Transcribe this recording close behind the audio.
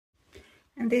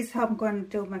And this is how I'm going to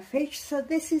do my fish. So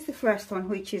this is the first one,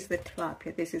 which is the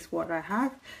tilapia. This is what I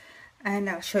have, and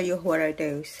I'll show you what I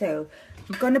do. So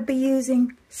I'm going to be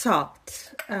using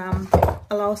salt.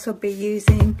 I'll also be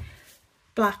using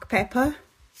black pepper,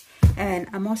 and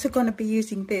I'm also going to be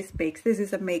using this mix. This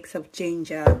is a mix of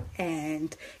ginger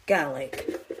and garlic.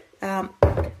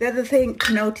 The other thing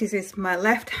to notice is my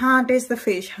left hand is the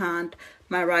fish hand,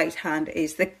 my right hand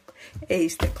is the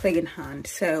clean hand,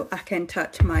 so I can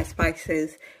touch my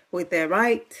spices with the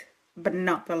right but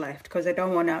not the left, because I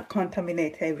don't want to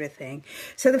contaminate everything.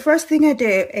 So the first thing I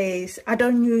do is I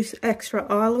don't use extra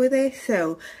oil with it,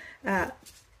 so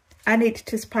I need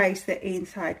to spice the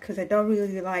inside because I don't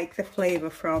really like the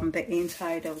flavor from the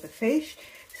inside of the fish.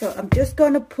 So I'm just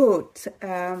going to put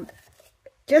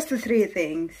just the three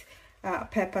things: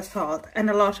 pepper, salt, and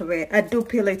a lot of it. I do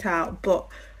peel it out, but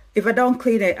if I don't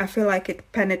clean it, I feel like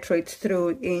it penetrates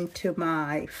through into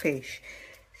my fish.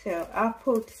 So I'll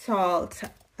put salt.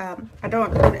 I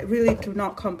don't really do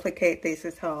not complicate this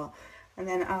at all. And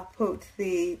then I'll put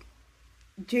the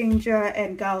ginger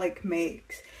and garlic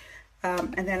mix.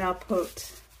 And then I'll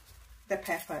put the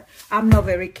pepper. I'm not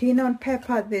very keen on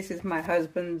pepper. This is my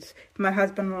husband's. My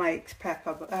husband likes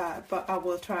pepper, but I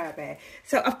will try a bit.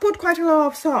 So I've put quite a lot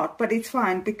of salt, but it's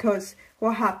fine because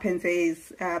what happens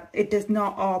is it does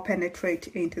not all penetrate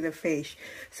into the fish.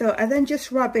 So I then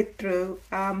just rub it through.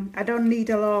 I don't need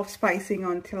a lot of spicing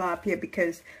on tilapia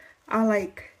because I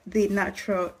like the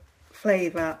natural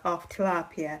flavor of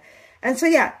tilapia. And so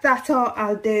yeah, that's all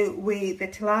I'll do with the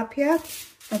tilapia.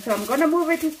 And so I'm going to move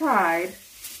it aside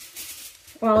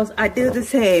whilst I do the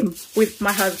same with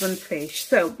my husband's fish.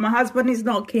 So my husband is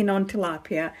not keen on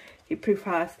tilapia. He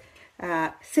prefers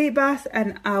sea bass,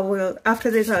 and I will, after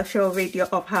this, I'll show a video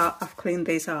of how I've cleaned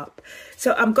this up.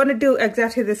 So I'm going to do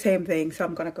exactly the same thing. So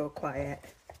I'm going to go quiet.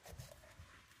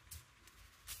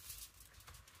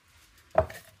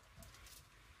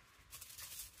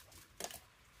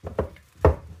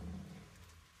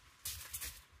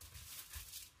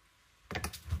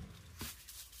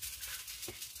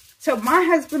 So my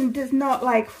husband does not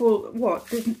like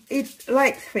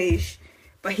likes fish,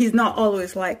 but he's not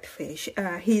always liked fish.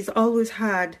 He's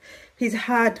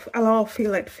had a lot of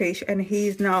fillet fish, and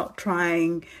he's not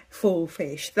trying full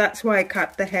fish. That's why I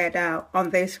cut the head out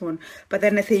on this one. But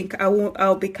then I think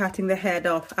I'll be cutting the head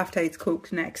off after it's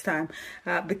cooked next time,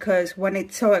 because when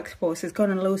it's so exposed, it's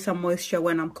gonna lose some moisture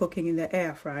when I'm cooking in the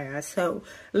air fryer. So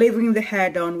leaving the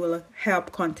head on will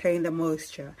help contain the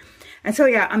moisture. And so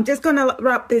yeah, I'm just gonna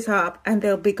wrap this up, and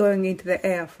they'll be going into the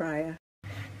air fryer.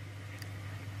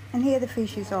 And here the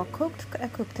fish is all cooked. I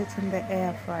cooked it in the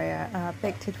air fryer,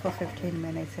 baked it for 15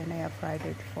 minutes and air fried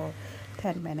it for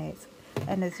 10 minutes.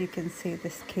 And as you can see, the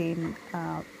skin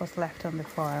was left on the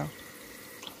foil.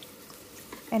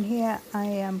 And here I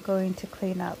am going to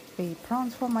clean up the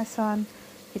prawns for my son.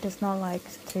 He does not like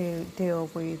to deal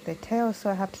with the tail, so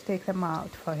I have to take them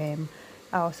out for him.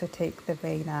 I also take the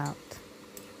vein out.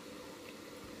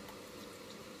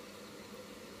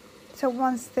 So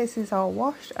once this is all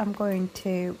washed, I'm going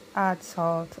to add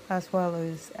salt as well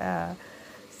as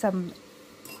some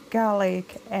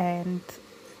garlic and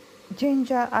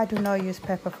ginger. I do not use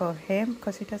pepper for him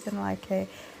because he doesn't like it.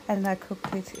 And I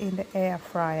cooked it in the air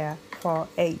fryer for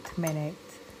 8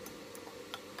 minutes.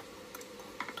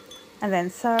 And then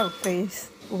serve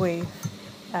this with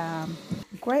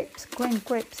green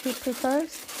grapes he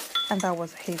prefers. And that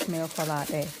was his meal for that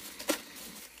day.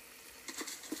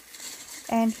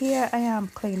 And here I am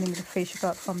cleaning the fish I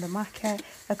got from the market.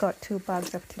 I got 2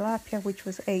 bags of tilapia, which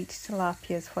was 8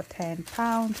 tilapias for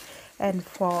 £10, and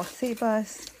 4 sea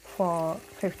bass for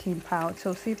 £15.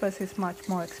 So sea bass is much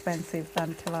more expensive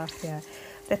than tilapia.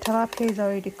 The tilapia is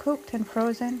already cooked and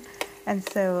frozen, and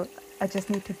so I just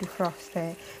need to defrost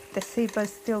it. The sea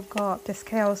bass still got the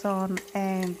scales on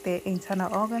and the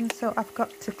internal organs, so I've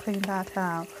got to clean that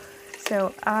out.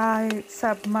 So I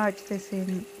submerge this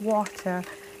in water.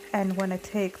 And when I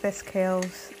take the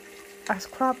scales, I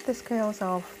scrub the scales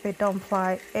off. They don't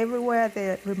fly everywhere,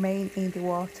 they remain in the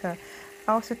water.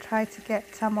 I also try to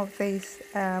get some of these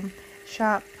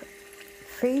sharp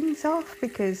fins off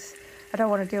because I don't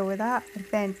want to deal with that. And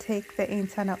then take the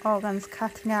internal organs,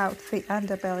 cutting out the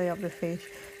underbelly of the fish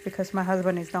because my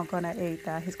husband is not going to eat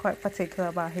that. He's quite particular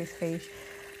about his fish.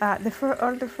 On the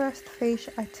first fish,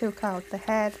 I took out the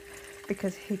head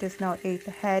because he does not eat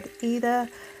the head either.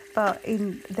 But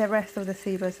in the rest of the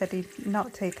sea bass, I did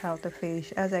not take out the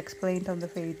fish. As I explained on the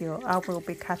video, I will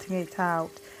be cutting it out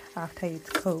after it's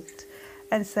cooked.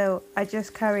 And so I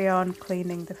just carry on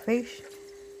cleaning the fish.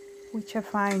 which I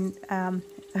find a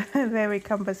very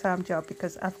cumbersome job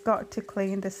because I've got to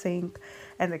clean the sink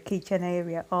and the kitchen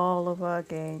area all over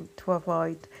again to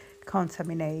avoid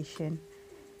contamination.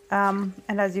 And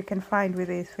as you can find with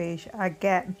these fish, I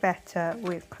get better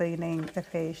with cleaning the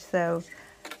fish. So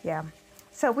yeah,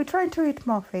 so we're trying to eat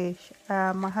more fish.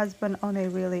 My husband only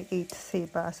really eats sea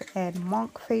bass and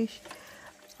monkfish.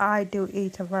 I do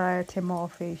eat a variety more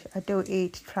fish. I do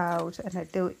eat trout and I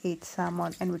do eat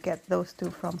salmon, and we get those two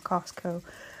from Costco.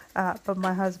 But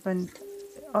my husband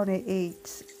only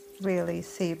eats really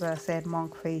sea bass and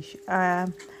monkfish.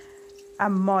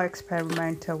 I'm more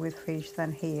experimental with fish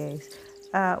than he is.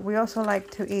 We also like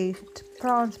to eat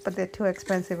prawns, but they're too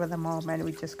expensive at the moment.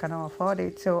 We just cannot afford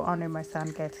it, so only my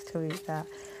son gets to eat that.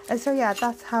 And so yeah,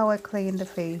 that's how I clean the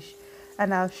fish,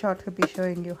 and I'll shortly be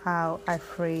showing you how I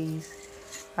freeze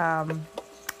the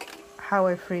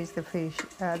fish,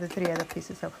 the three other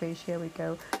pieces of fish. Here we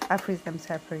go. I freeze them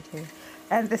separately,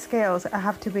 and the scales, I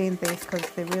have to be in this because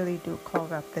they really do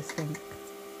clog up the sink.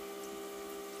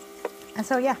 And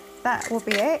so yeah, that will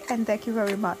be it, and thank you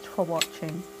very much for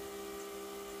watching.